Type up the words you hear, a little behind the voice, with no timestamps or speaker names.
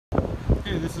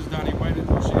Okay, this is Donny White at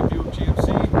Boucher Buick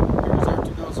GMC. Here's our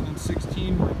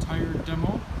 2016 retired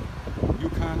demo,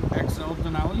 Yukon XL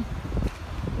Denali.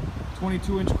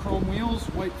 22-inch chrome wheels,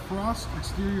 white frost,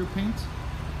 exterior paint.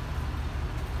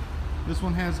 This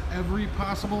one has every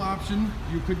possible option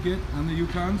you could get on the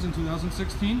Yukons in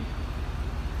 2016.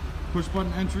 Push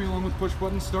button entry along with push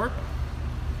button start.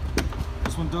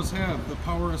 This one does have the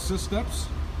power assist steps,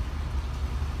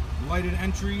 lighted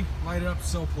entry, lighted up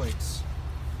sill plates.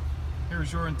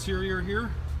 Here's your interior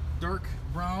here, dark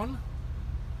brown.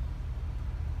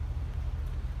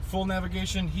 Full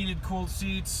navigation, heated cooled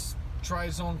seats,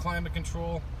 tri-zone climate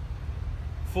control,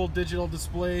 full digital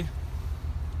display.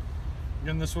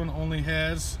 Again, this one only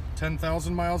has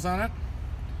 10,000 miles on it,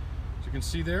 as you can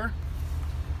see there.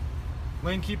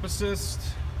 Lane keep assist,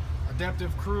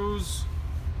 adaptive cruise,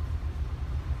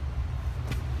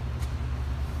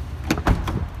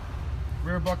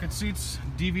 rear bucket seats,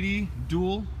 DVD,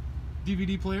 dual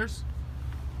DVD players.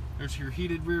 There's your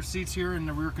heated rear seats here and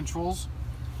the rear controls.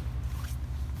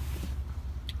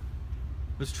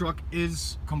 This truck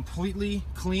is completely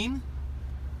clean.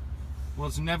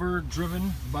 Was never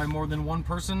driven by more than one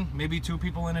person, maybe two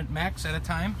people in it max at a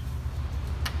time.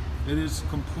 It is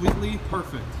completely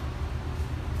perfect.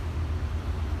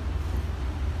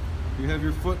 You have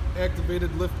your foot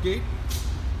activated lift gate,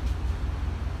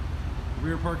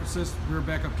 rear park assist, rear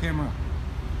backup camera.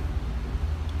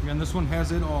 Again, this one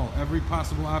has it all, every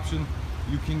possible option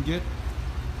you can get.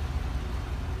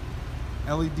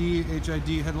 LED,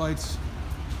 HID headlights,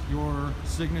 your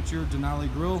signature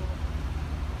Denali grille.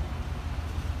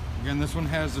 Again, this one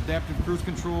has adaptive cruise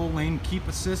control, lane keep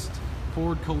assist,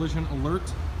 forward collision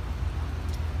alert,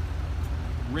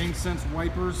 rain sense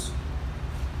wipers,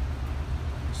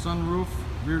 sunroof,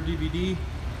 rear DVD.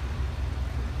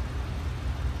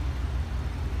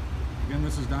 Again,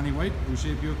 this is Donny White,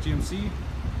 Boucher Buick GMC,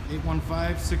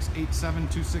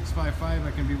 815-687-2655.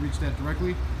 I can be reached at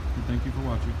directly, and thank you for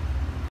watching.